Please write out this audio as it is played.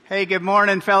Hey, good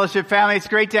morning, Fellowship family. It's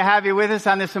great to have you with us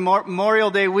on this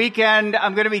Memorial Day weekend.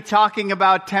 I'm going to be talking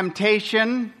about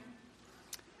temptation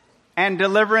and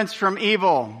deliverance from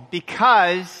evil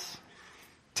because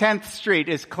 10th Street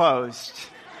is closed.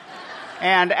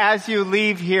 And as you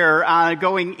leave here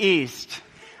going east,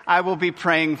 I will be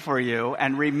praying for you.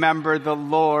 And remember, the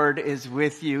Lord is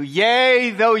with you.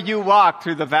 Yea, though you walk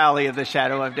through the valley of the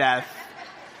shadow of death.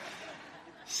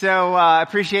 So I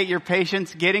appreciate your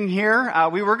patience getting here.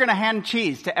 We were going to hand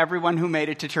cheese to everyone who made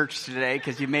it to church today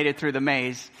because you made it through the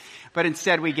maze. But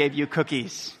instead we gave you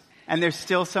cookies. And there's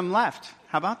still some left.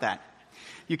 How about that?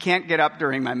 You can't get up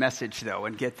during my message, though,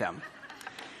 and get them.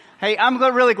 Hey, I'm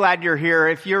really glad you're here.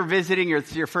 If you're visiting or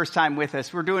it's your first time with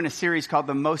us, we're doing a series called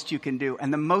The Most You Can Do.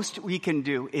 And the most we can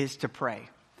do is to pray.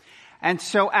 And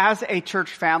so as a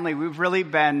church family, we've really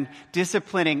been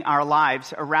disciplining our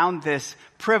lives around this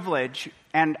privilege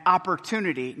and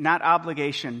opportunity, not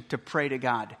obligation, to pray to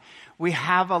God. We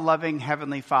have a loving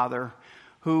Heavenly Father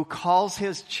who calls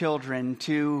His children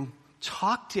to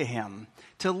talk to Him,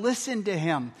 to listen to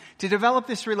Him, to develop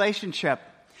this relationship.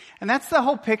 And that's the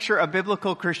whole picture of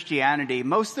biblical Christianity.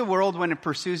 Most of the world, when it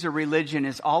pursues a religion,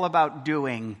 is all about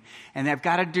doing. And I've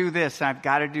got to do this, and I've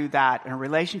got to do that. And a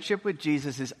relationship with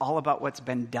Jesus is all about what's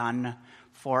been done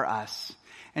for us.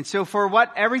 And so for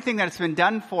everything that's been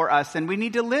done for us, then we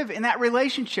need to live in that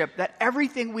relationship, that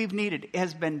everything we've needed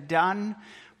has been done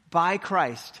by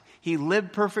Christ. He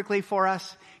lived perfectly for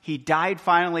us. He died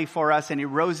finally for us, and He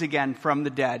rose again from the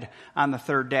dead on the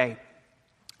third day.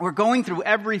 We're going through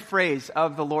every phrase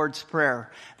of the Lord's Prayer.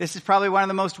 This is probably one of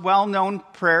the most well-known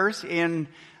prayers in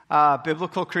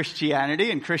biblical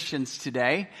Christianity and Christians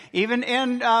today. Even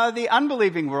in the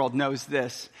unbelieving world knows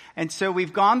this. And so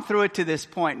we've gone through it to this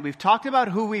point. We've talked about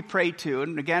who we pray to.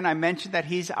 And again, I mentioned that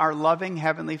He's our loving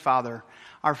Heavenly Father,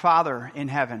 our Father in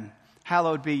heaven.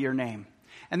 Hallowed be your name.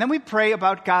 And then we pray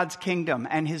about God's kingdom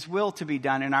and His will to be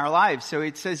done in our lives. So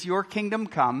it says, your kingdom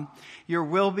come, your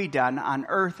will be done on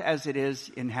earth as it is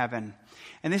in heaven.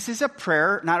 And this is a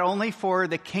prayer not only for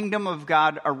the kingdom of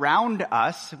God around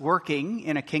us, working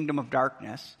in a kingdom of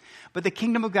darkness, but the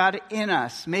kingdom of God in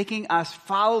us, making us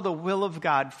follow the will of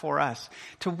God for us,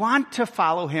 to want to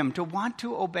follow Him, to want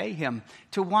to obey Him,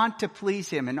 to want to please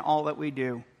Him in all that we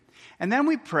do. And then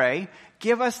we pray,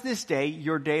 give us this day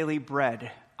your daily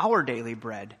bread. Our daily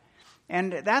bread.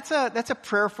 And that's a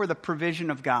prayer for the provision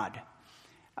of God.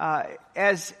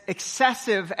 As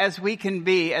excessive as we can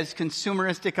be as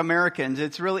consumeristic Americans,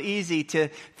 it's really easy to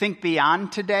think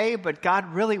beyond today, but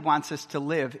God really wants us to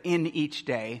live in each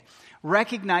day,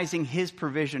 recognizing His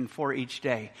provision for each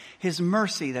day, His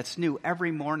mercy that's new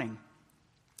every morning.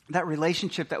 That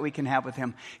relationship that we can have with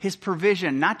Him, His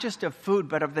provision, not just of food,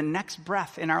 but of the next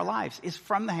breath in our lives, is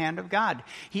from the hand of God.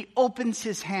 He opens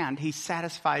His hand. He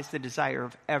satisfies the desire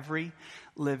of every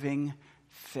living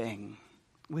thing.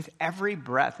 With every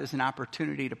breath is an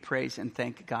opportunity to praise and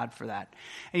thank God for that.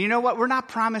 And you know what? We're not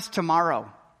promised tomorrow.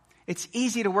 It's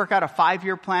easy to work out a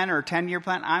 5-year plan or a 10-year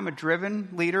plan. I'm a driven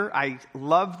leader. I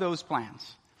love those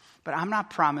plans. But I'm not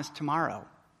promised tomorrow.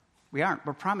 We aren't.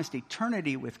 We're promised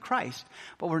eternity with Christ,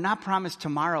 but we're not promised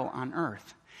tomorrow on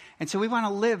earth. And so we want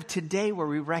to live today where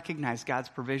we recognize God's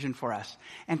provision for us.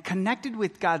 And connected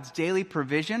with God's daily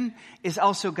provision is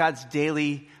also God's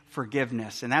daily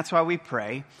forgiveness. And that's why we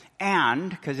pray, and,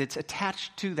 because it's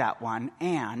attached to that one,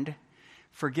 and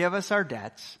forgive us our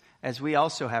debts as we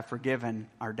also have forgiven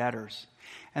our debtors.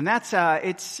 And that's,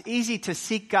 it's easy to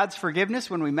seek God's forgiveness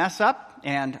when we mess up,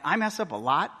 and I mess up a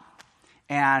lot.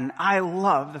 And I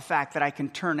love the fact that I can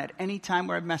turn at any time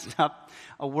where I've messed up,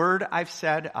 a word I've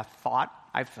said, a thought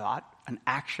I've thought, an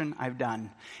action I've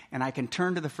done. And I can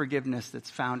turn to the forgiveness that's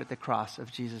found at the cross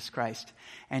of Jesus Christ.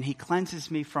 And He cleanses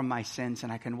me from my sins,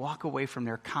 and I can walk away from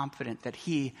there confident that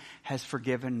He has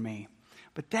forgiven me.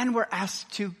 But then we're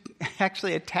asked to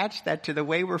actually attach that to the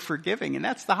way we're forgiving. And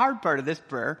that's the hard part of this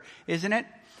prayer, isn't it?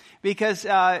 Because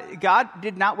God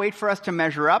did not wait for us to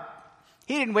measure up.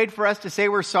 He didn't wait for us to say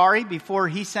we're sorry before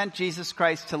He sent Jesus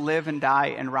Christ to live and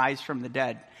die and rise from the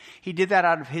dead. He did that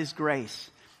out of His grace.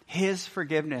 His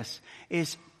forgiveness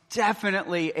is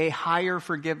definitely a higher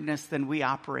forgiveness than we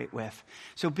operate with.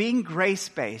 So being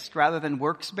grace-based rather than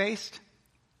works-based,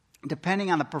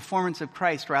 depending on the performance of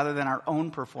Christ rather than our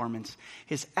own performance,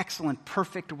 His excellent,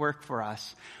 perfect work for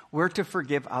us, we're to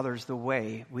forgive others the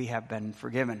way we have been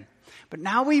forgiven. But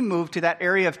now we move to that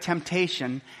area of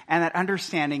temptation and that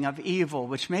understanding of evil,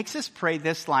 which makes us pray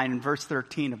this line in verse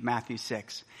 13 of Matthew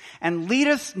 6. And lead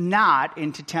us not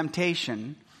into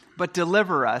temptation, but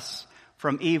deliver us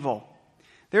from evil.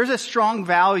 There's a strong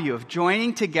value of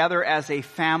joining together as a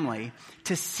family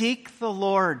to seek the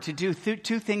Lord, to do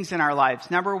two things in our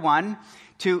lives. Number one,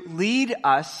 to lead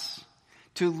us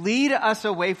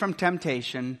away from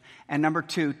temptation. And number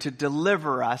two, to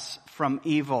deliver us from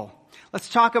evil. Let's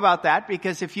talk about that,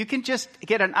 because if you can just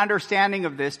get an understanding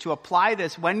of this, to apply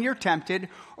this when you're tempted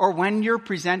or when you're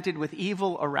presented with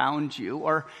evil around you,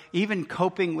 or even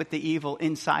coping with the evil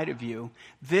inside of you,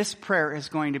 this prayer is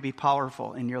going to be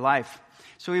powerful in your life.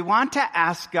 So we want to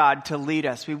ask God to lead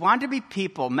us. We want to be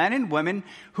people, men and women,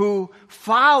 who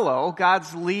follow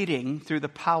God's leading through the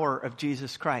power of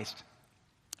Jesus Christ.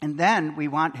 And then we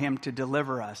want him to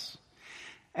deliver us.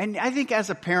 And I think as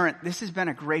a parent, this has been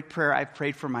a great prayer I've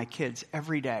prayed for my kids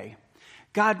every day.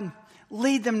 God,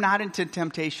 lead them not into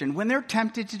temptation. When they're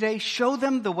tempted today, show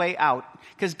them the way out.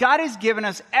 Because God has given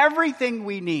us everything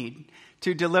we need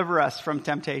to deliver us from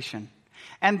temptation.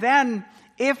 And then,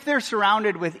 if they're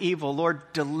surrounded with evil, Lord,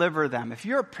 deliver them. If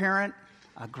you're a parent,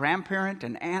 a grandparent,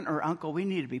 an aunt or uncle, we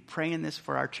need to be praying this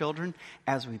for our children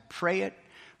as we pray it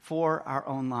for our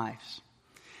own lives.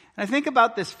 And I think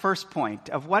about this first point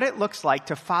of what it looks like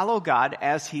to follow God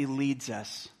as he leads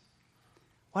us.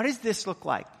 What does this look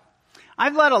like?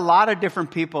 I've led a lot of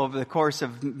different people over the course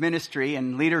of ministry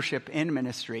and leadership in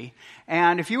ministry.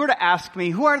 And if you were to ask me,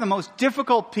 who are the most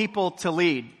difficult people to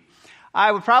lead? I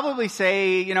would probably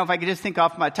say, if I could just think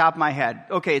off my top of my head,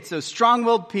 okay, it's those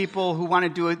strong-willed people who want to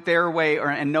do it their way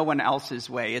and no one else's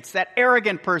way. It's that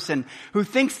arrogant person who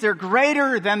thinks they're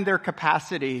greater than their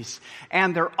capacities,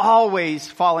 and they're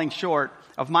always falling short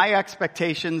of my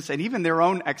expectations and even their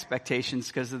own expectations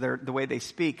because of the way they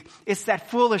speak. It's that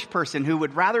foolish person who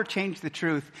would rather change the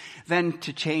truth than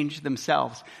to change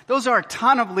themselves. Those are a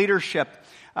ton of leadership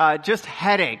just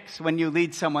headaches when you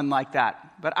lead someone like that.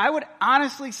 But I would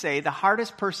honestly say the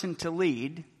hardest person to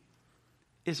lead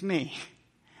is me.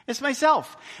 It's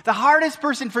myself. The hardest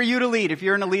person for you to lead, if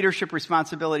you're in a leadership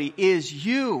responsibility, is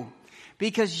you.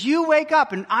 Because you wake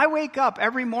up, and I wake up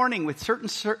every morning with certain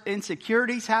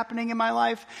insecurities happening in my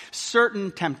life, certain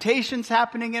temptations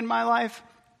happening in my life,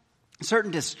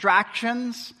 certain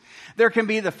distractions. There can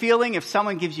be the feeling if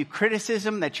someone gives you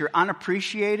criticism that you're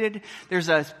unappreciated. There's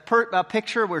a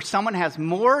picture where someone has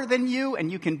more than you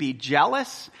and you can be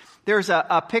jealous. There's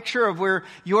a picture of where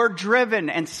you're driven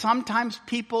and sometimes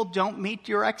people don't meet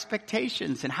your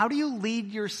expectations. And how do you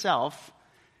lead yourself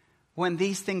when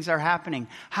these things are happening?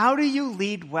 How do you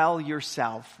lead well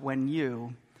yourself when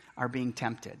you are being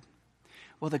tempted?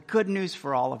 Well, the good news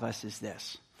for all of us is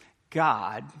this: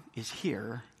 God is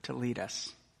here to lead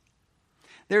us.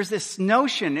 There's this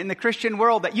notion in the Christian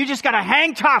world that you just got to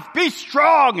hang tough, be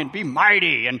strong, and be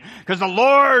mighty. And because the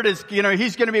Lord is,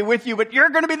 he's going to be with you, but you're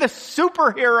going to be the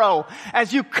superhero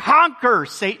as you conquer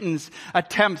Satan's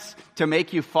attempts to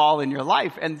make you fall in your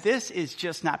life. And this is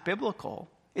just not biblical.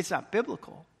 It's not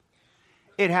biblical.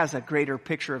 It has a greater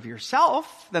picture of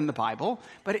yourself than the Bible,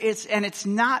 but it's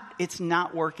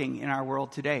not working in our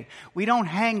world today. We don't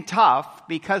hang tough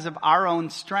because of our own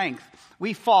strength.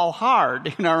 We fall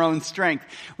hard in our own strength.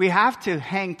 We have to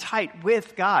hang tight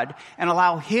with God and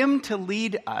allow him to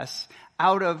lead us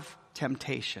out of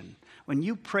temptation. When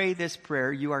you pray this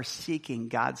prayer, you are seeking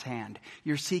God's hand.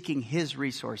 You're seeking his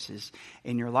resources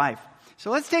in your life.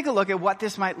 So let's take a look at what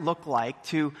this might look like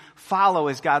to follow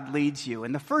as God leads you.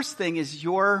 And the first thing is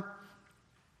your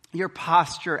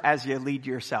posture as you lead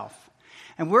yourself.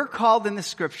 And we're called in the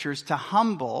scriptures to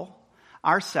humble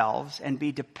ourselves and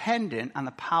be dependent on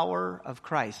the power of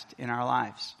Christ in our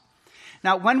lives.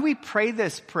 Now, when we pray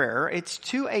this prayer, it's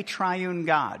to a triune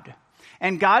God.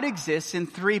 And God exists in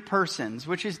three persons,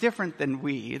 which is different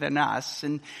than us.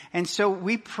 And so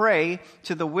we pray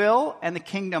to the will and the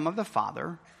kingdom of the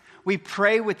Father. We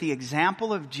pray with the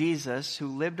example of Jesus, who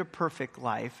lived a perfect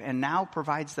life and now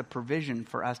provides the provision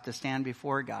for us to stand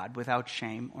before God without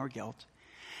shame or guilt.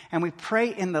 And we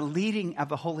pray in the leading of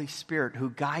the Holy Spirit,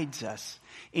 who guides us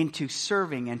into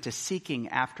serving and to seeking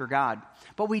after God.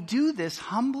 But we do this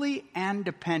humbly and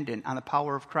dependent on the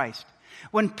power of Christ.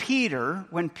 When Peter,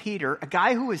 a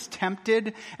guy who was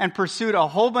tempted and pursued a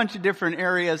whole bunch of different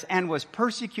areas and was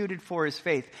persecuted for his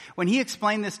faith, when he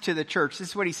explained this to the church, this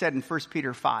is what he said in 1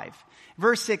 Peter 5.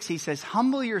 Verse 6, he says,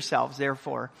 "Humble yourselves,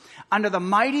 therefore, under the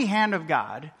mighty hand of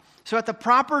God, so at the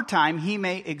proper time he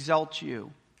may exalt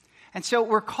you." And so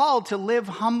we're called to live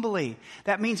humbly.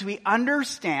 That means we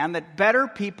understand that better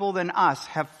people than us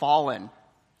have fallen.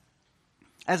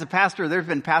 As a pastor, there's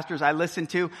been pastors I listen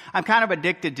to. I'm kind of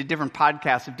addicted to different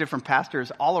podcasts of different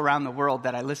pastors all around the world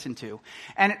that I listen to.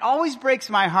 And it always breaks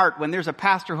my heart when there's a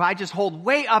pastor who I just hold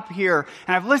way up here,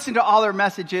 and I've listened to all their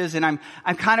messages, and I'm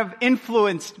kind of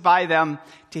influenced by them,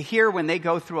 to hear when they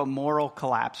go through a moral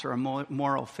collapse or a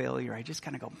moral failure. I just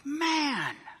kind of go,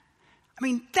 man, I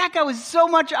mean, that guy was so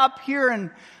much up here, and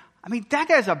I mean, that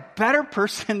guy's a better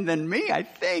person than me, I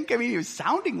think. I mean, he was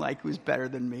sounding like he was better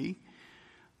than me.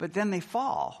 But then they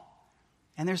fall.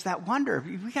 And there's that wonder.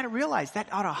 We got to realize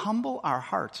that ought to humble our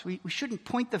hearts. We shouldn't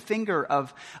point the finger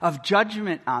of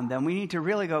judgment on them. We need to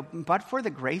really go, but for the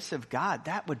grace of God,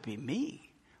 that would be me.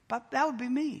 But that would be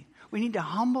me. We need to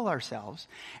humble ourselves.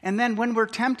 And then when we're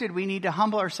tempted, we need to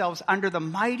humble ourselves under the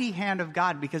mighty hand of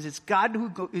God, because it's God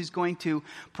who is going to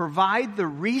provide the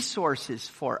resources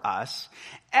for us,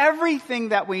 everything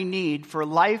that we need for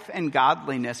life and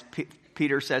godliness,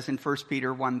 Peter says in 1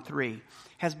 Peter 1:3.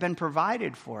 Has been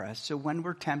provided for us, so when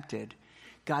we're tempted,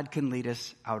 God can lead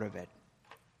us out of it.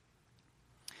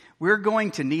 We're going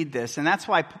to need this, and that's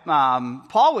why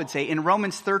Paul would say in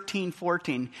Romans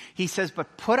 13:14, he says,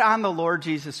 but put on the Lord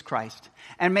Jesus Christ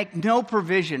and make no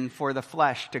provision for the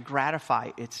flesh to gratify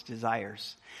its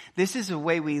desires. This is a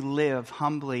way we live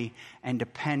humbly and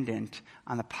dependent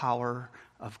on the power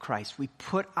of Christ. We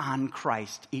put on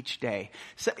Christ each day.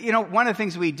 So, one of the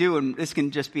things we do, and this can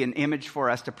just be an image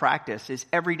for us to practice, is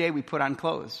every day we put on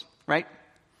clothes, right?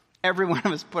 Every one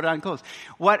of us put on clothes.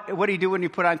 What do you do when you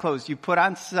put on clothes? You put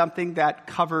on something that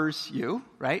covers you,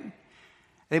 right?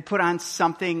 They put on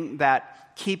something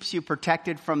that keeps you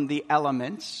protected from the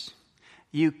elements.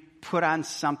 You put on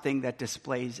something that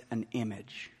displays an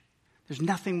image. There's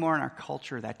nothing more in our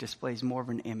culture that displays more of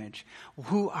an image.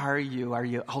 Who are you? Are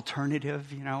you alternative?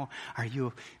 Are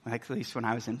you, like, at least when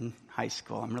I was in high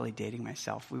school, I'm really dating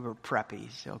myself. We were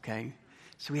preppies, okay?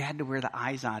 So we had to wear the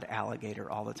Izod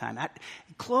alligator all the time. That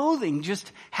clothing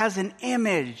just has an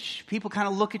image. People kind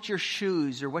of look at your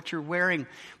shoes or what you're wearing.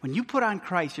 When you put on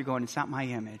Christ, you're going, it's not my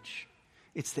image.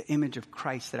 It's the image of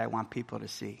Christ that I want people to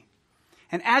see.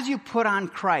 And as you put on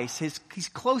Christ, he's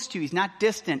close to you, he's not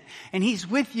distant, and he's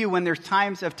with you when there's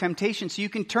times of temptation, so you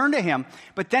can turn to him.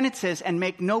 But then it says, and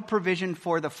make no provision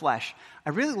for the flesh. I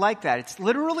really like that. It's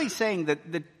literally saying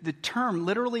that the term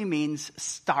literally means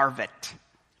starve it.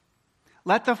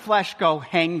 Let the flesh go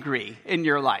hangry in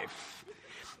your life.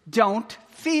 Don't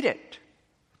feed it.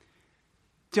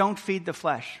 Don't feed the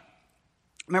flesh.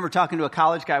 I remember talking to a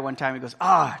college guy one time. He goes,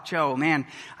 Joe, man,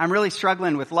 I'm really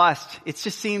struggling with lust. It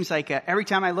just seems like every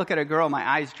time I look at a girl, my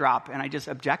eyes drop and I just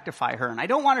objectify her. And I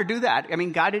don't want to do that. I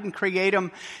mean, God didn't create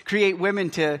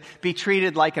women to be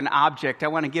treated like an object. I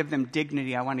want to give them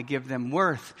dignity. I want to give them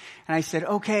worth. And I said,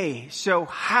 okay, so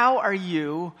how are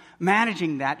you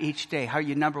managing that each day? How are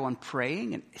you, number one,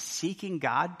 praying and seeking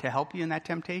God to help you in that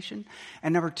temptation?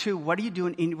 And number two, what are you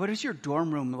doing? What does your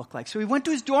dorm room look like? So we went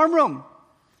to his dorm room.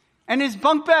 And his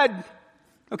bunk bed,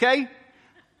 okay?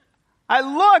 I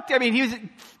looked, he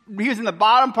was in the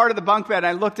bottom part of the bunk bed, and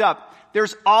I looked up.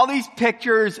 There's all these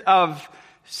pictures of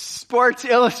Sports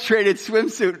Illustrated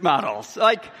swimsuit models.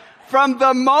 Like, from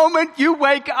the moment you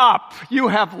wake up, you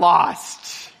have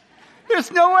lost.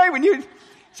 There's no way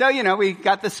so, we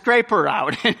got the scraper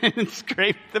out and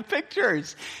scraped the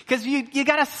pictures. Because you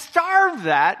gotta starve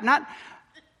that,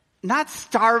 not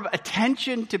starve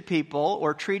attention to people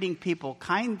or treating people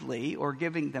kindly or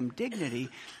giving them dignity,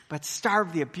 but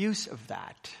starve the abuse of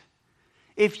that.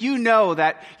 If you know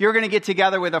that you're going to get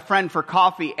together with a friend for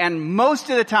coffee and most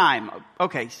of the time,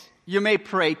 okay, you may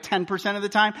pray 10% of the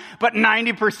time, but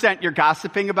 90% you're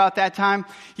gossiping about that time,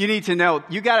 you need to know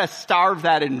you got to starve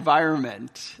that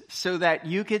environment so that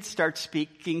you could start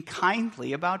speaking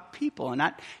kindly about people and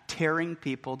not tearing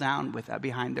people down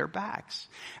behind their backs.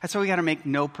 That's why we got to make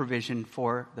no provision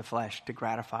for the flesh to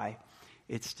gratify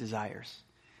its desires.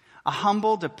 A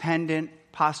humble, dependent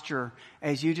posture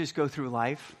as you just go through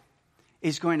life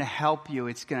is going to help you.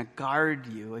 It's going to guard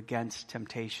you against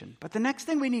temptation. But the next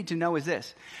thing we need to know is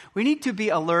this. We need to be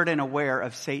alert and aware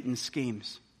of Satan's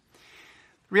schemes.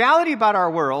 Reality about our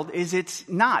world is it's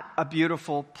not a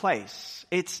beautiful place.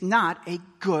 It's not a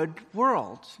good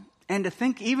world. And to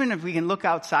think, even if we can look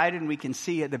outside and we can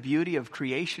see the beauty of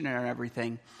creation and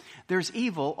everything, there's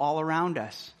evil all around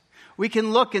us. We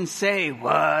can look and say,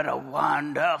 what a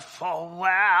wonderful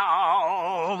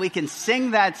world. We can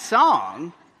sing that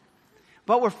song.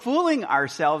 But we're fooling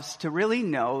ourselves to really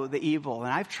know the evil.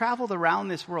 And I've traveled around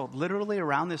this world, literally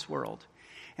around this world.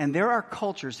 And there are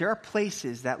cultures, there are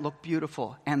places that look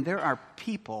beautiful. And there are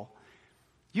people.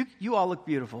 You all look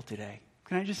beautiful today.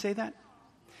 Can I just say that?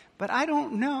 But I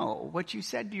don't know what you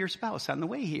said to your spouse on the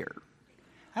way here.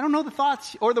 I don't know the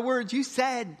thoughts or the words you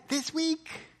said this week.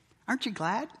 Aren't you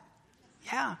glad?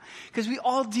 Yeah, because we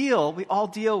all deal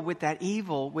with that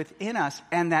evil within us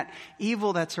and that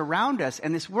evil that's around us.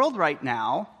 And this world right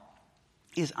now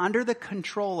is under the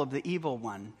control of the evil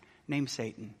one named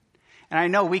Satan. And I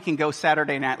know we can go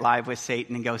Saturday Night Live with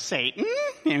Satan and go, Satan,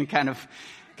 and kind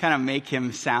of make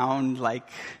him sound like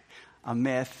a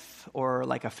myth or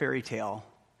like a fairy tale.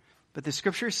 But the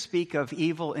scriptures speak of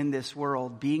evil in this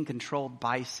world being controlled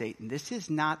by Satan. This is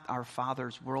not our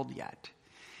Father's world yet.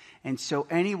 And so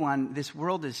this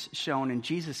world is shown, and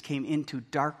Jesus came into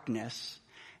darkness,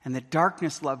 and the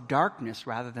darkness loved darkness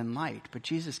rather than light. But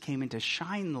Jesus came in to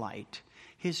shine light,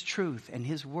 his truth and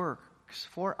his works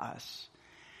for us.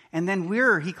 And then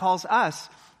he calls us,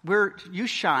 you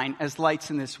shine as lights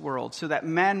in this world so that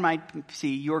men might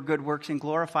see your good works and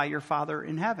glorify your Father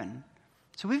in heaven.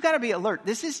 So we've got to be alert.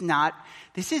 This is not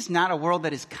a world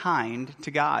that is kind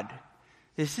to God.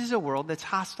 This is a world that's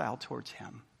hostile towards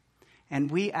him. And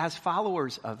we, as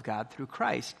followers of God through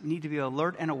Christ, need to be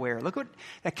alert and aware. Look what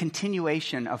that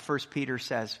continuation of 1 Peter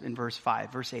says in verse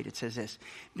 5. Verse 8, it says this.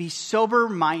 Be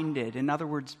sober-minded. In other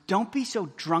words, don't be so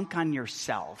drunk on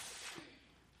yourself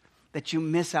that you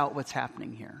miss out what's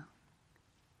happening here.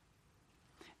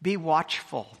 Be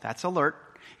watchful. That's alert.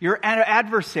 Your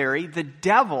adversary, the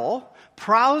devil,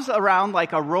 prowls around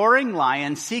like a roaring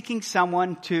lion seeking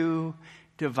someone to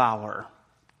devour.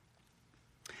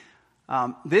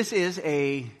 This is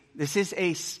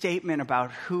a statement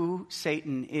about who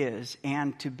Satan is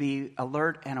and to be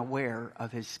alert and aware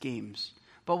of his schemes.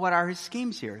 But what are his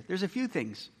schemes here? There's a few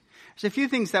things. There's a few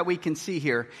things that we can see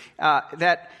here.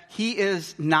 That he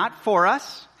is not for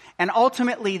us. And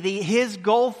ultimately, his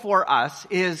goal for us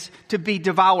is to be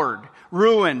devoured,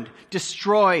 ruined,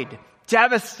 destroyed,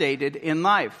 devastated in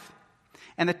life.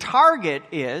 And the target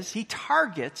he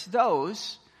targets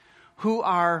those who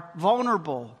are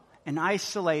vulnerable and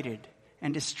isolated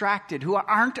and distracted, who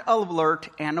aren't alert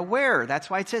and aware. That's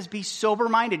why it says be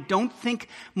sober-minded. Don't think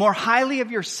more highly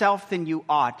of yourself than you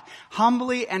ought.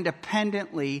 Humbly and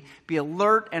dependently be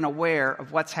alert and aware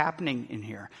of what's happening in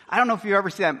here. I don't know if you ever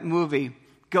see that movie,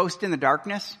 Ghost in the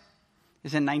Darkness.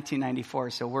 It's in 1994,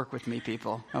 so work with me,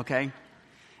 people, okay?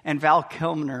 And Val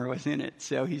Kilmer was in it,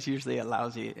 so he's usually a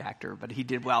lousy actor, but he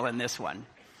did well in this one.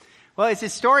 Well, it's a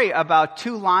story about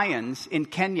two lions in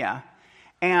Kenya.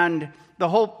 And the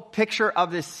whole picture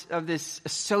of this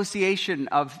association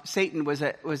of Satan was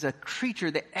a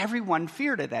creature that everyone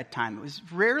feared at that time. It was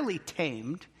rarely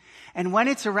tamed. And when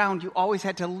it's around, you always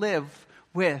had to live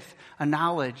with a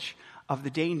knowledge of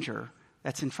the danger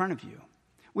that's in front of you.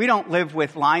 We don't live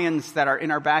with lions that are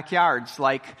in our backyards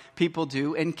like people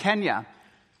do in Kenya.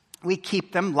 We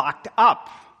keep them locked up.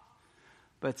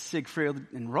 But Siegfried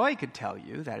and Roy could tell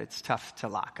you that it's tough to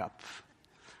lock up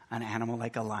an animal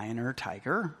like a lion or a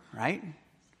tiger, right?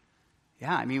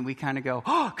 Yeah, I mean, we kind of go,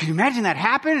 oh, can you imagine that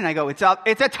happen? And I go, it's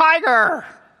a tiger.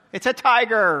 It's a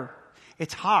tiger.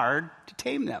 It's hard to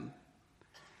tame them.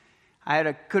 I had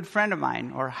a good friend of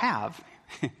mine, or have.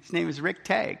 His name is Rick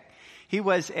Tagg. He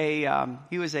was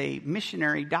a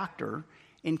missionary doctor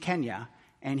in Kenya,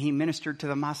 and he ministered to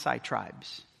the Maasai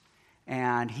tribes.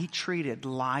 And he treated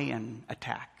lion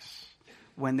attacks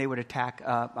when they would attack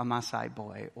a Maasai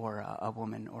boy or a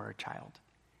woman or a child.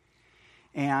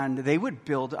 And they would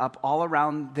build up all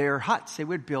around their huts. They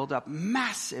would build up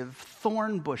massive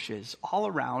thorn bushes all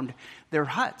around their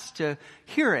huts to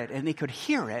hear it. And they could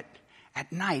hear it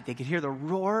at night. They could hear the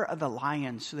roar of the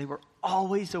lions. So they were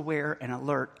always aware and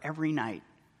alert every night.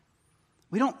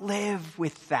 We don't live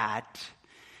with that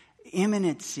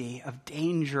imminency of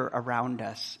danger around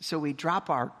us. So we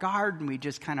drop our guard and we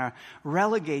just kind of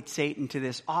relegate Satan to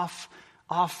this off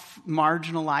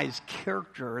marginalized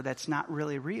character that's not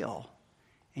really real.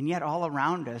 And yet all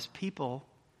around us, people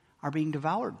are being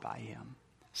devoured by him.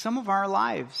 Some of our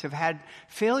lives have had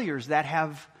failures that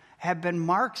have been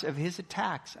marks of his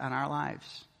attacks on our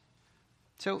lives.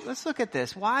 So let's look at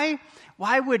this. Why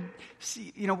would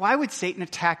Satan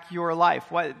attack your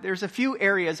life? There's a few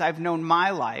areas I've known my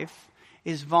life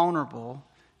is vulnerable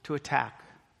to attack.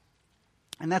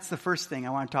 And that's the first thing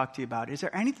I want to talk to you about. Is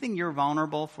there anything you're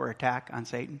vulnerable for attack on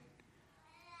Satan?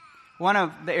 One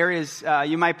of the areas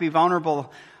you might be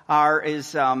vulnerable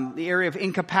is the area of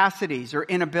incapacities or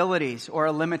inabilities or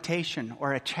a limitation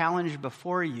or a challenge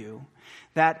before you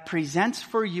that presents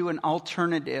for you an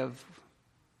alternative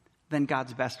than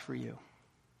God's best for you.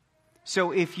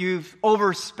 So if you've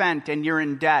overspent and you're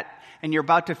in debt and you're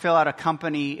about to fill out a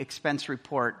company expense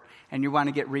report and you want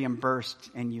to get reimbursed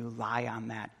and you lie on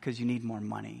that because you need more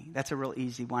money. That's a real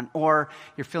easy one. Or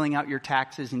you're filling out your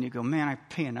taxes and you go, man, I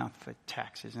pay enough for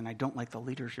taxes and I don't like the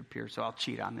leadership here, so I'll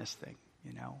cheat on this thing,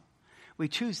 We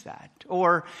choose that.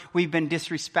 Or we've been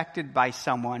disrespected by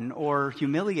someone or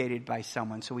humiliated by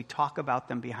someone, so we talk about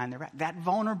them behind their back. That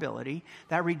vulnerability,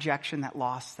 that rejection, that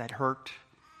loss, that hurt,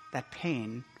 that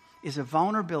pain is a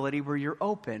vulnerability where you're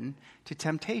open to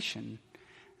temptation.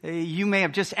 You may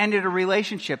have just ended a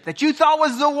relationship that you thought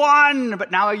was the one,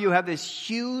 but now you have this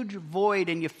huge void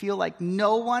and you feel like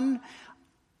no one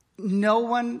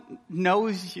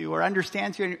knows you or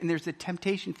understands you, and there's a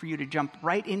temptation for you to jump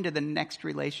right into the next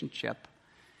relationship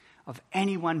of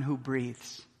anyone who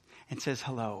breathes and says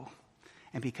hello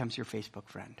and becomes your Facebook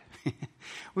friend.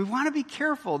 We want to be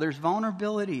careful. There's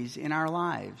vulnerabilities in our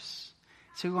lives.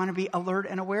 So we want to be alert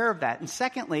and aware of that. And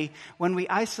secondly, when we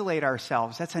isolate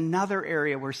ourselves, that's another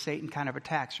area where Satan kind of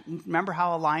attacks. Remember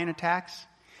how a lion attacks?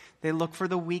 They look for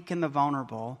the weak and the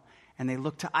vulnerable, and they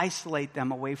look to isolate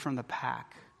them away from the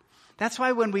pack. That's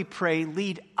why when we pray,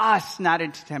 lead us not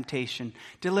into temptation,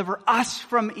 deliver us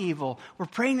from evil. We're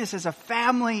praying this as a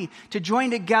family to join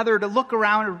together, to look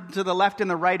around to the left and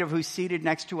the right of who's seated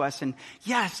next to us. And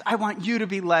yes, I want you to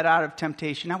be led out of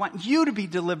temptation. I want you to be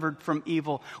delivered from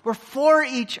evil. We're for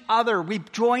each other.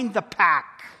 We've joined the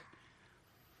pack,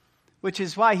 which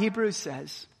is why Hebrews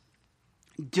says,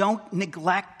 don't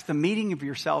neglect the meeting of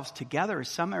yourselves together as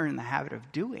some are in the habit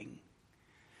of doing.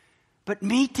 But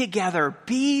meet together,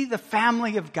 be the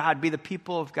family of God, be the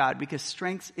people of God, because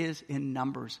strength is in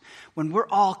numbers. When we're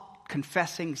all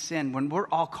confessing sin, when we're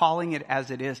all calling it as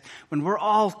it is, when we're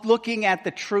all looking at the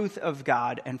truth of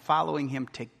God and following Him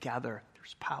together,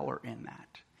 there's power in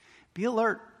that. Be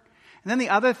alert. And then the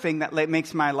other thing that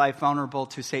makes my life vulnerable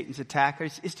to Satan's attack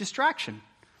is distraction.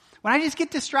 When I just get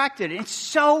distracted, and it's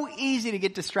so easy to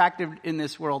get distracted in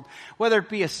this world, whether it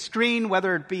be a screen,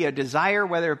 whether it be a desire,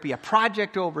 whether it be a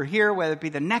project over here, whether it be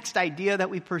the next idea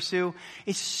that we pursue,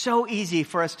 it's so easy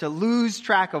for us to lose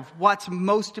track of what's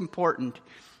most important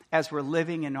as we're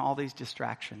living in all these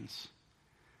distractions.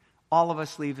 All of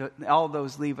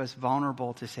those leave us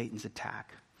vulnerable to Satan's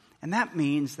attack. And that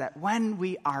means that when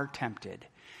we are tempted,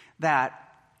 that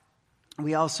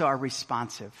we also are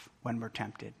responsive when we're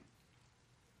tempted.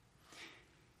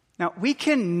 Now, we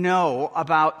can know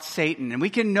about Satan, and we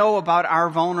can know about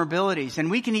our vulnerabilities, and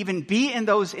we can even be in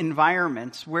those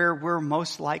environments where we're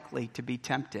most likely to be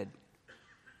tempted.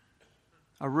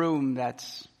 A room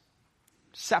that's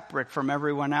separate from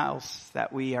everyone else,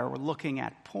 that we are looking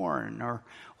at porn, or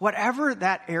whatever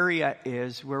that area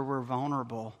is where we're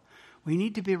vulnerable. We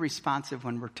need to be responsive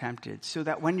when we're tempted, so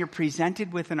that when you're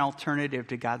presented with an alternative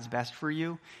to God's best for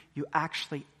you, you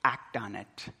actually act on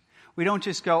it. We don't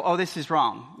just go, oh, this is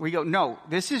wrong. We go, no,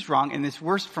 this is wrong, and it's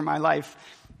worse for my life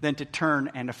than to turn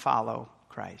and to follow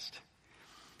Christ.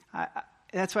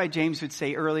 That's why James would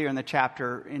say earlier in the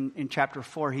chapter, in chapter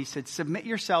 4, he said, submit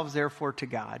yourselves therefore to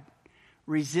God.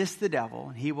 Resist the devil,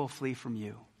 and he will flee from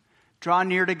you. Draw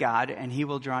near to God, and he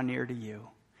will draw near to you.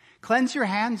 Cleanse your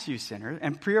hands, you sinner,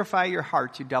 and purify your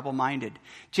hearts, you double-minded.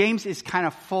 James is kind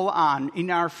of full on in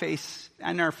our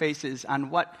faces on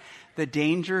what the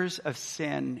dangers of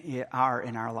sin are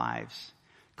in our lives.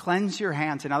 Cleanse your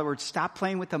hands. In other words, stop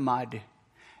playing with the mud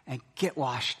and get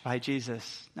washed by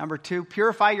Jesus. Number 2,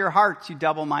 purify your hearts, you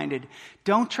double-minded.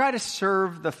 Don't try to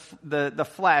serve the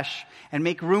flesh and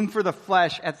make room for the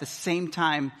flesh at the same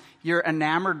time you're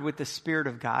enamored with the Spirit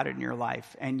of God in your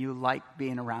life and you like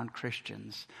being around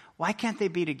Christians. Why can't they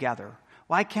be together?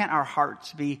 Why can't our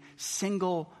hearts be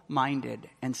single-minded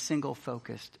and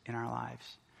single-focused in our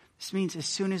lives? This means as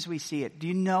soon as we see it, do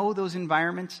you know those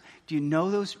environments? Do you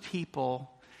know those people?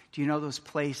 Do you know those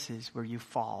places where you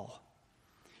fall?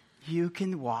 You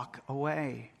can walk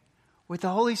away. With the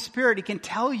Holy Spirit, He can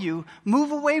tell you,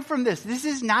 move away from this. This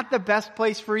is not the best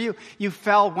place for you. You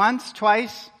fell once,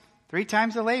 twice, 3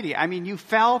 times a lady. You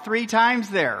fell 3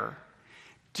 times there.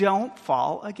 Don't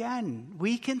fall again.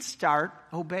 We can start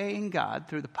obeying God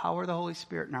through the power of the Holy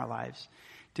Spirit in our lives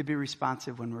to be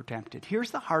responsive when we're tempted. Here's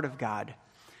the heart of God.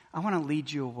 I want to lead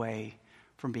you away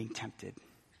from being tempted.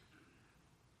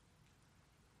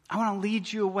 I want to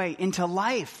lead you away into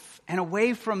life and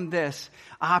away from this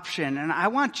option. And I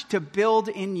want to build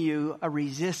in you a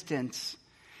resistance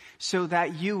so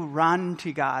that you run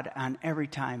to God on every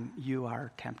time you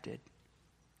are tempted.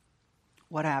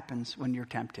 What happens when you're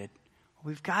tempted?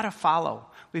 We've got to follow.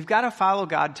 We've got to follow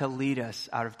God to lead us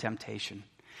out of temptation.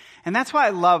 And that's why I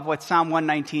love what Psalm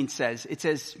 119 says. It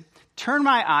says, turn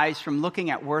my eyes from looking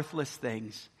at worthless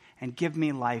things and give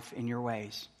me life in your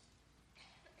ways.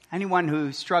 Anyone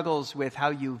who struggles with how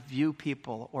you view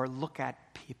people or look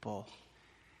at people,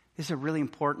 this is a really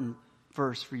important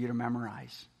verse for you to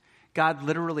memorize. God,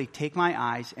 literally take my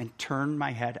eyes and turn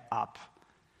my head up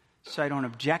so I don't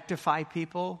objectify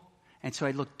people and so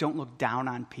I don't look down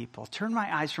on people. Turn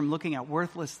my eyes from looking at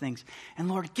worthless things. And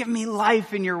Lord, give me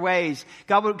life in your ways.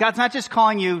 God's not just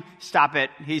calling you, stop it.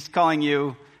 He's calling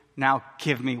you, now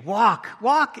give me,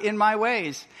 walk in my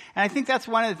ways. And I think that's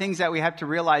one of the things that we have to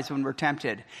realize when we're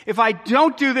tempted. If I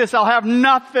don't do this, I'll have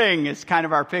nothing, is kind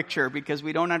of our picture, because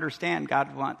we don't understand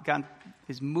God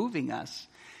is moving us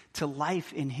to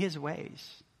life in his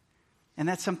ways. And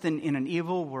that's something in an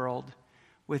evil world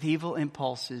with evil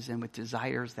impulses and with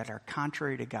desires that are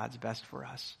contrary to God's best for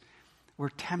us. We're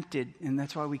tempted, and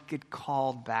that's why we get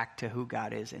called back to who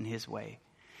God is in his way.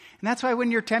 And that's why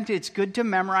when you're tempted, it's good to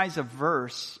memorize a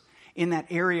verse in that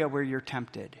area where you're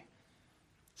tempted.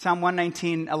 Psalm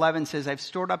 119:11 says, I've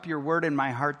stored up your word in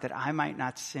my heart that I might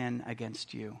not sin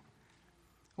against you.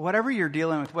 Whatever you're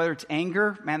dealing with, whether it's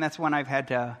anger, man, that's one I've had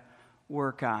to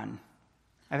work on.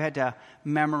 I've had to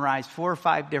memorize 4 or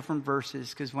 5 different verses,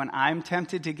 because when I'm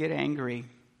tempted to get angry,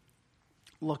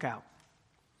 look out.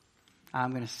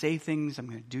 I'm going to say things, I'm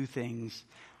going to do things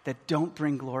that don't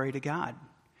bring glory to God.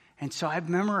 And so I've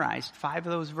memorized 5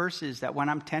 of those verses that when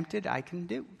I'm tempted, I can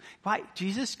do. Why?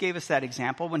 Jesus gave us that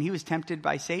example when he was tempted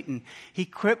by Satan. He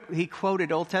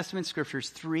quoted Old Testament scriptures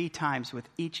 3 times with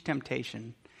each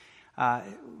temptation.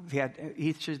 He had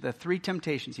each of the 3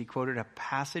 temptations, he quoted a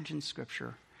passage in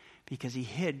scripture because he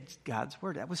hid God's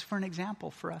word. That was for an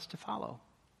example for us to follow.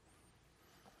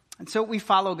 And so we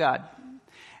follow God.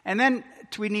 And then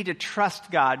we need to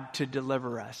trust God to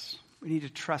deliver us. We need to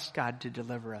trust God to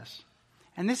deliver us.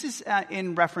 And this is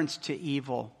in reference to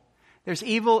evil. There's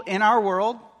evil in our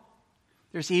world.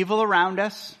 There's evil around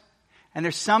us. And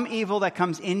there's some evil that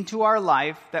comes into our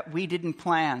life that we didn't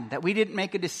plan, that we didn't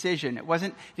make a decision.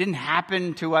 It didn't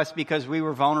happen to us because we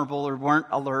were vulnerable or weren't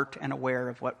alert and aware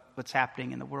of what's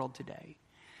happening in the world today.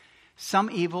 Some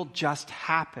evil just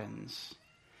happens.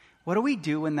 What do we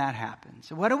do when that happens?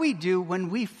 What do we do when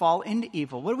we fall into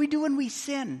evil? What do we do when we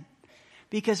sin?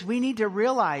 Because we need to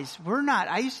realize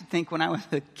I used to think when I was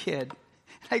a kid,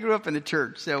 I grew up in the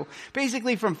church. So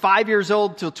basically from 5 years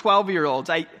old till 12-year-olds,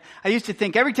 I used to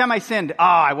think every time I sinned,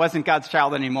 I wasn't God's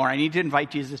child anymore. I need to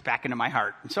invite Jesus back into my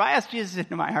heart. And so I asked Jesus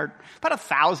into my heart about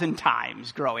 1,000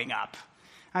 times growing up.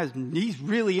 He's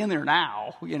really in there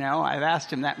now. I've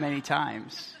asked him that many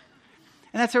times.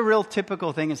 And that's a real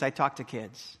typical thing as I talk to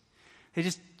kids. They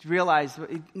just realize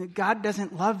God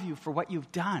doesn't love you for what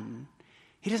you've done.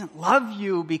 He doesn't love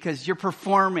you because you're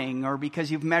performing or because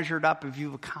you've measured up if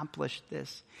you've accomplished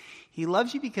this. He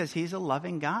loves you because he's a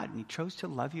loving God, and he chose to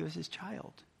love you as his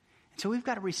child. And so we've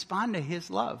got to respond to his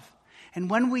love. And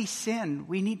when we sin,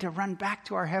 we need to run back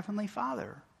to our Heavenly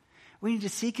Father. We need to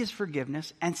seek his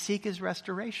forgiveness and seek his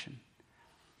restoration.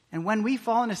 And when we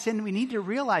fall into sin, we need to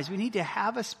realize we need to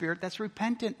have a spirit that's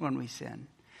repentant when we sin,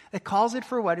 that calls it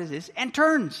for what it is and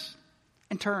turns.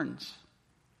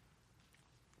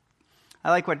 I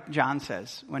like what John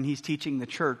says when he's teaching the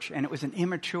church, and it was an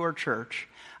immature church,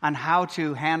 on how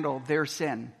to handle their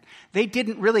sin. They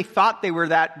didn't really thought they were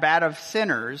that bad of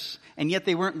sinners, and yet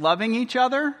they weren't loving each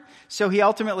other. So he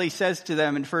ultimately says to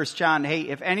them in 1 John, hey,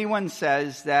 if anyone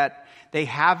says that they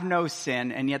have no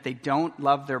sin and yet they don't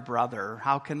love their brother,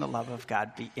 how can the love of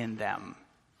God be in them?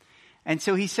 And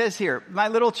so he says here, my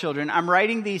little children, I'm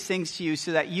writing these things to you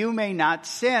so that you may not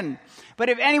sin. But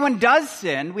if anyone does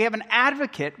sin, we have an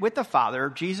advocate with the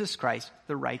Father, Jesus Christ,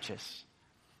 the righteous.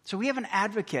 So we have an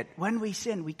advocate. When we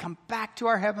sin, we come back to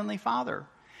our Heavenly Father.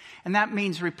 And that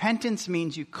means repentance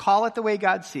means you call it the way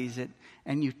God sees it,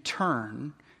 and you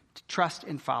turn to trust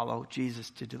and follow Jesus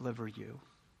to deliver you.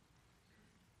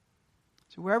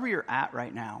 So wherever you're at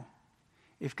right now,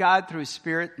 if God, through his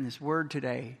Spirit and his word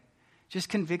today, just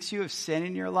convicts you of sin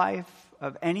in your life,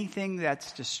 of anything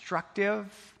that's destructive,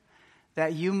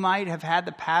 that you might have had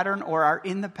the pattern or are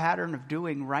in the pattern of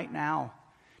doing right now,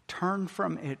 turn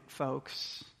from it,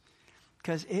 folks,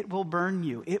 because it will burn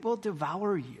you. It will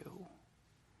devour you.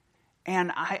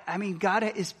 And I mean, God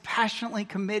is passionately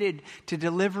committed to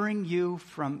delivering you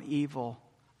from evil.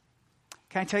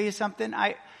 Can I tell you something?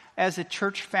 As a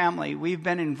church family, we've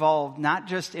been involved not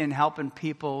just in helping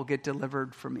people get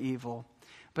delivered from evil,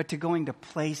 but to going to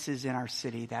places in our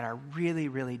city that are really,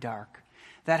 really dark,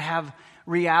 that have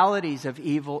realities of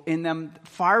evil in them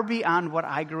far beyond what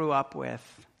I grew up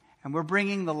with. And we're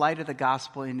bringing the light of the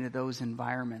gospel into those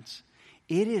environments.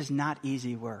 It is not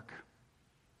easy work.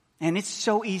 And it's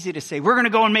so easy to say, we're going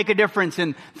to go and make a difference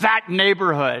in that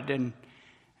neighborhood. And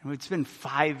And it's been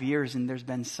 5 years, and there's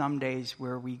been some days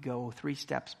where we go 3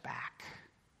 steps back.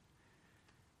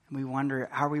 And we wonder,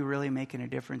 are we really making a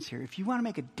difference here? If you want to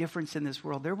make a difference in this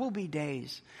world, there will be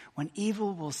days when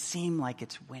evil will seem like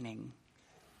it's winning.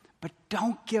 But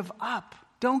don't give up.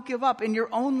 Don't give up. In your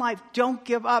own life, don't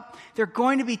give up. There are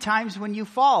going to be times when you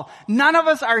fall. None of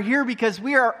us are here because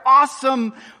we are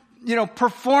awesome,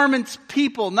 performance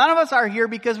people. None of us are here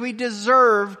because we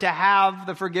deserve to have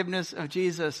the forgiveness of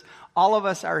Jesus. All of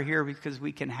us are here because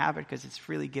we can have it because it's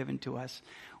freely given to us.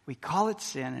 We call it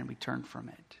sin and we turn from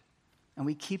it. And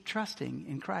we keep trusting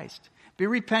in Christ. Be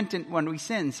repentant when we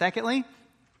sin. Secondly,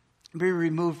 be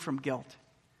removed from guilt.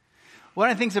 One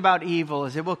of the things about evil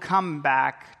is it will come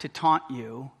back to taunt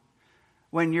you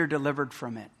when you're delivered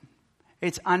from it.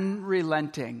 It's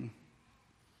unrelenting.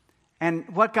 And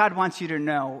what God wants you to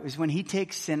know is when he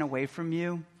takes sin away from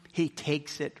you, he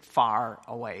takes it far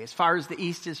away, as far as the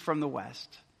east is from the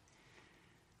west.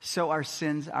 So our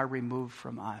sins are removed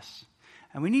from us.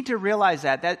 And we need to realize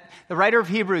that the writer of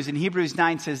Hebrews in Hebrews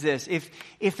 9 says this,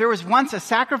 if there was once a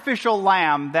sacrificial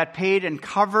lamb that paid and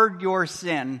covered your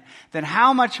sin, then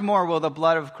how much more will the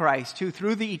blood of Christ, who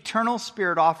through the eternal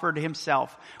Spirit offered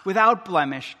himself without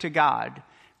blemish to God,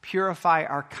 purify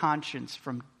our conscience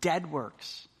from dead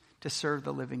works to serve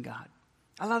the living God.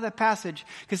 I love that passage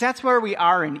because that's where we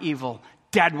are in evil,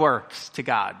 dead works to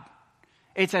God.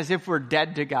 It's as if we're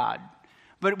dead to God.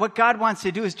 But what God wants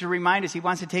to do is to remind us, he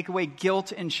wants to take away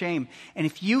guilt and shame. And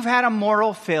if you've had a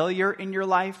moral failure in your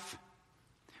life,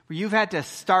 where you've had to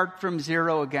start from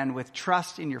zero again with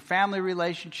trust in your family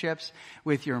relationships,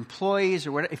 with your employees,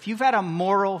 or whatever, if you've had a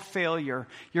moral failure,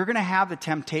 you're going to have the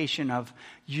temptation of,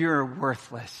 you're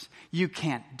worthless. You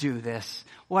can't do this.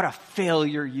 What a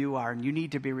failure you are. And you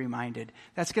need to be reminded.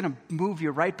 That's going to move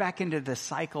you right back into the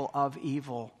cycle of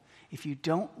evil if you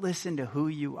don't listen to who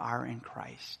you are in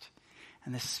Christ.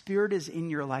 And the Spirit is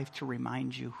in your life to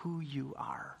remind you who you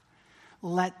are.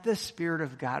 Let the Spirit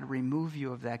of God remove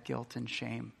you of that guilt and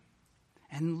shame.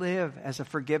 And live as a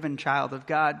forgiven child of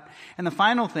God. And the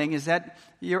final thing is that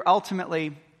you're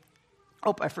ultimately...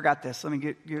 Oh, I forgot this. Let me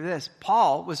give you this.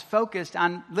 Paul was focused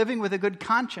on living with a good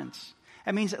conscience.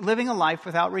 That means living a life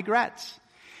without regrets.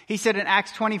 He said in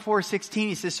Acts 24:16,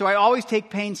 he says, so I always take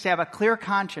pains to have a clear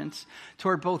conscience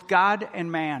toward both God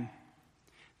and man.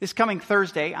 This coming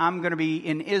Thursday, I'm going to be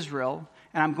in Israel,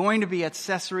 and I'm going to be at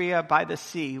Caesarea by the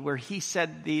sea, where he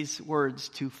said these words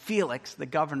to Felix, the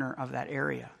governor of that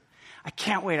area. I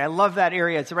can't wait. I love that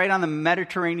area. It's right on the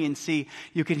Mediterranean Sea.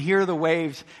 You can hear the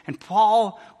waves. And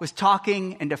Paul was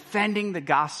talking and defending the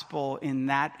gospel in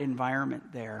that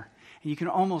environment there. And you can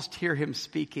almost hear him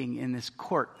speaking in this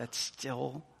court that's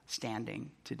still standing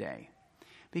today.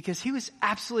 Because he was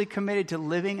absolutely committed to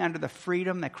living under the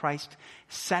freedom that Christ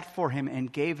set for him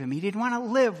and gave him. He didn't want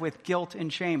to live with guilt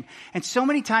and shame. And so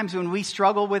many times when we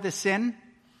struggle with a sin,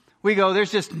 we go,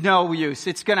 there's just no use.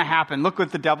 It's going to happen. Look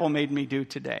what the devil made me do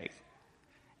today.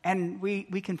 And we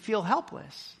can feel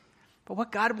helpless. But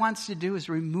what God wants to do is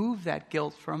remove that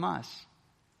guilt from us.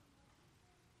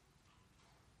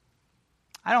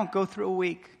 I don't go through a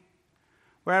week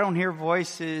where I don't hear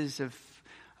voices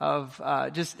of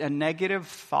just a negative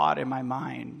thought in my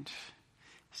mind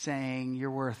saying, you're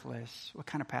worthless. What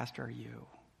kind of pastor are you?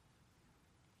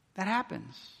 That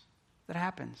happens.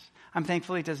 I'm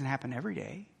thankful it doesn't happen every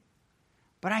day.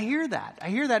 But I hear that.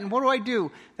 And what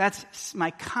do? That's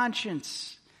my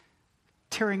conscience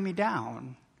tearing me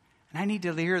down. And I need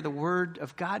to hear the word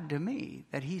of God to me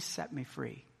that he's set me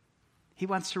free. He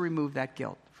wants to remove that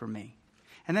guilt from me.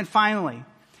 And then finally,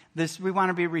 we want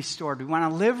to be restored. We want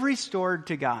to live restored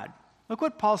to God. Look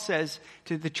what Paul says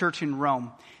to the church in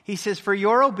Rome. He says, for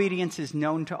your obedience is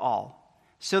known to all,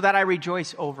 so that I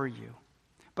rejoice over you.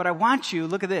 But I want you,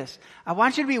 look at this, I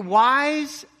want you to be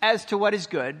wise as to what is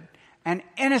good and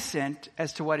innocent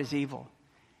as to what is evil.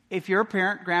 If you're a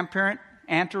parent, grandparent,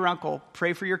 aunt or uncle,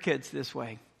 pray for your kids this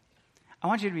way. I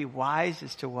want you to be wise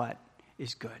as to what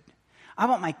is good. I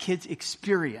want my kids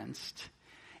experienced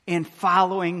in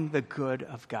following the good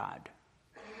of God.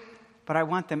 But I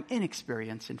want them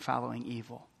inexperienced in following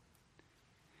evil.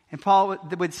 And Paul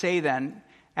would say then,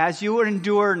 as you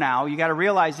endure now, you got to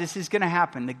realize this is going to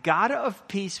happen. The God of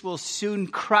peace will soon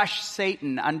crush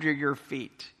Satan under your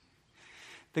feet.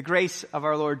 The grace of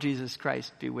our Lord Jesus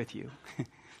Christ be with you.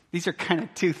 These are kind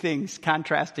of two things,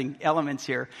 contrasting elements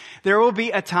here. There will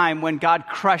be a time when God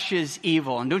crushes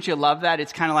evil. And don't you love that?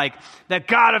 It's kind of like the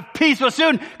God of peace will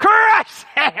soon crush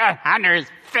Satan under his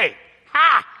feet.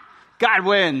 Ha! God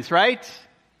wins, right?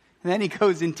 And then he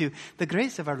goes into the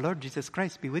grace of our Lord Jesus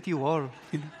Christ be with you all.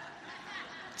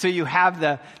 So you have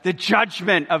the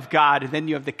judgment of God, and then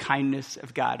you have the kindness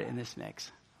of God in this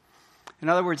mix. In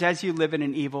other words, as you live in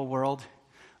an evil world,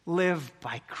 live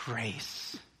by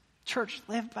grace. Church,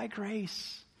 live by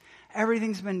grace.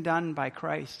 Everything's been done by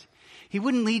Christ. He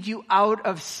wouldn't lead you out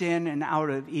of sin and out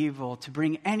of evil to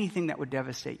bring anything that would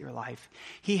devastate your life.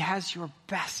 He has your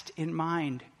best in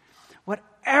mind.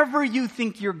 Whatever you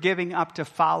think you're giving up to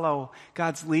follow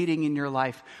God's leading in your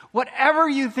life, whatever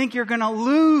you think you're going to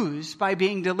lose by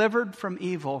being delivered from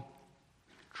evil,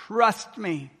 trust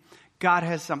me, God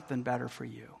has something better for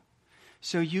you.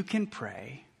 So you can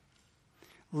pray,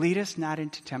 lead us not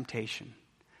into temptation,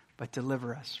 but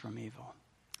deliver us from evil.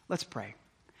 Let's pray.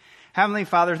 Heavenly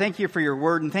Father, thank you for your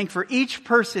word, and thank you for each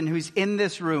person who's in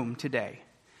this room today.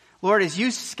 Lord, as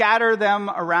you scatter them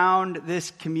around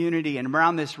this community and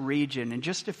around this region in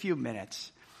just a few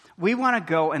minutes, we want to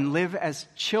go and live as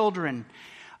children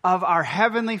of our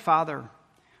Heavenly Father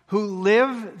who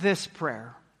live this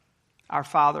prayer. Our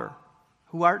Father,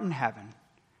 who art in heaven,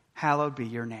 hallowed be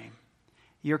your name.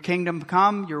 Your kingdom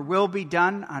come, your will be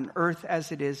done on earth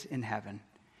as it is in heaven.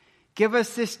 Give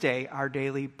us this day our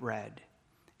daily bread.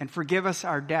 And forgive us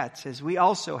our debts as we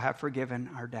also have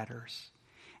forgiven our debtors.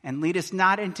 And lead us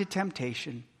not into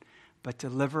temptation, but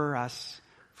deliver us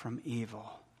from evil.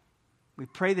 We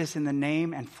pray this in the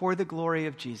name and for the glory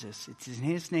of Jesus. It's in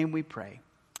his name we pray.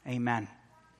 Amen.